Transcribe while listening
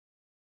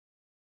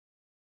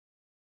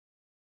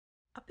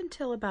Up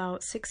until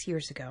about 6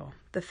 years ago,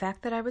 the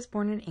fact that I was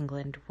born in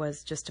England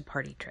was just a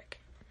party trick.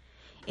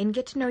 In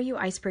get-to-know-you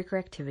icebreaker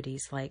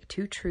activities like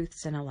Two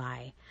Truths and a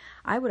Lie,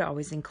 I would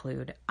always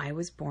include, I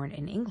was born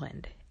in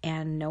England,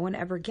 and no one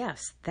ever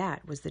guessed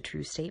that was the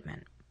true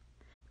statement.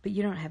 But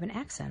you don't have an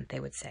accent, they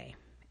would say,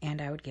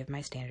 and I would give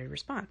my standard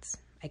response.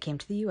 I came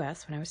to the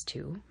U.S. when I was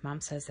 2.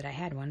 Mom says that I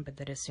had one, but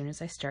that as soon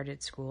as I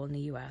started school in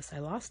the U.S., I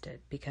lost it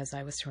because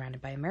I was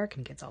surrounded by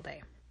American kids all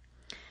day.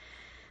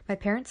 My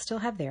parents still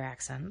have their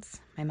accents.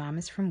 My mom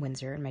is from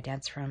Windsor, and my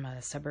dad's from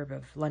a suburb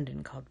of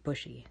London called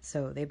Bushey,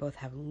 so they both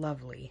have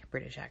lovely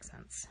British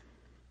accents.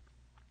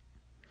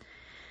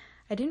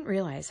 I didn't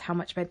realize how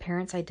much my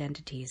parents'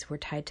 identities were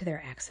tied to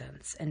their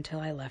accents until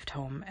I left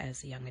home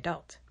as a young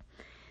adult.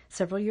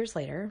 Several years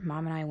later,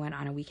 Mom and I went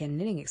on a weekend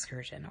knitting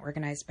excursion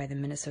organized by the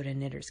Minnesota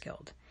Knitters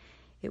Guild.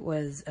 It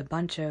was a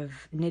bunch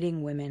of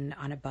knitting women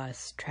on a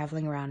bus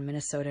traveling around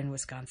Minnesota and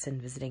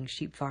Wisconsin visiting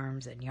sheep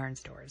farms and yarn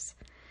stores.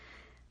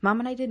 Mom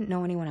and I didn't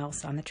know anyone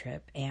else on the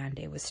trip, and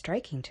it was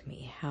striking to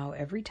me how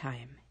every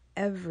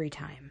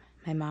time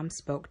my mom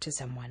spoke to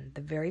someone,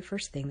 the very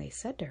first thing they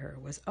said to her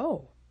was,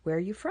 "Oh, where are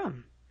you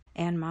from?"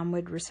 And Mom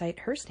would recite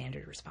her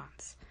standard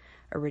response,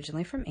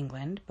 "Originally from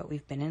England, but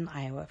we've been in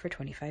Iowa for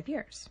 25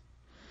 years.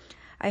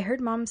 I heard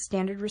Mom's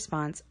standard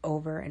response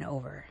over and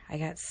over. I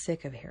got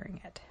sick of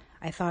hearing it.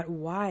 I thought,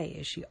 why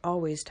is she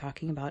always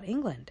talking about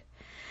England?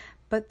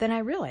 But then I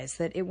realized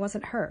that it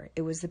wasn't her,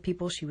 it was the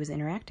people she was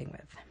interacting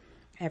with.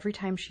 Every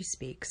time she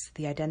speaks,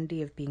 the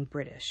identity of being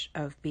British,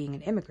 of being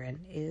an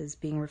immigrant, is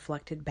being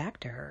reflected back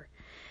to her.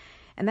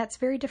 And that's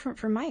very different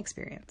from my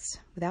experience.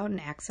 Without an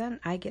accent,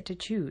 I get to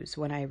choose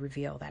when I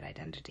reveal that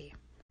identity.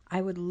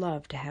 I would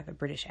love to have a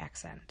British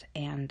accent,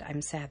 and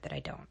I'm sad that I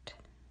don't.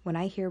 When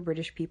I hear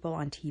British people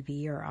on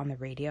TV or on the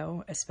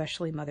radio,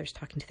 especially mothers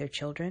talking to their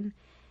children,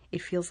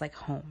 it feels like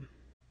home.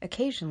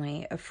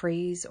 Occasionally, a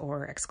phrase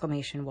or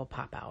exclamation will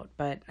pop out,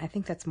 but I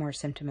think that's more a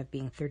symptom of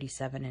being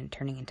 37 and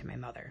turning into my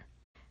mother.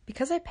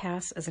 Because I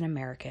pass as an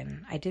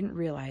American, I didn't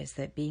realize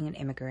that being an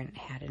immigrant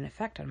had an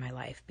effect on my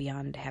life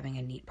beyond having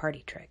a neat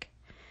party trick.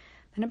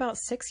 Then about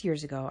 6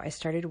 years ago, I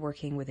started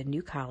working with a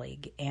new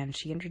colleague, and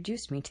she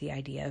introduced me to the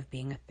idea of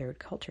being a third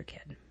culture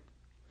kid.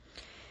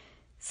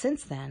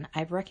 Since then,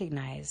 I've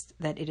recognized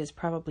that it is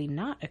probably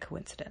not a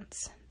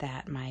coincidence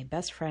that my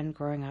best friend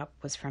growing up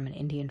was from an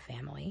Indian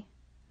family,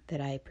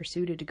 that I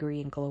pursued a degree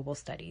in global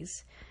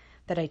studies,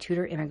 that I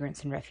tutor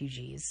immigrants and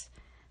refugees,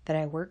 that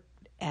I work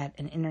at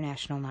an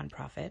international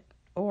nonprofit,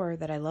 or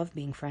that I love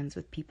being friends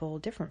with people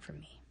different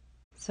from me.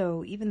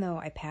 So even though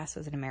I pass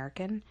as an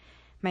American,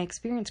 my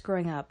experience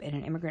growing up in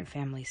an immigrant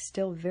family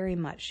still very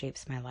much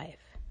shapes my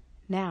life.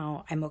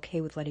 Now I'm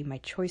okay with letting my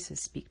choices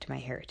speak to my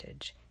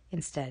heritage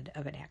instead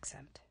of an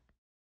accent.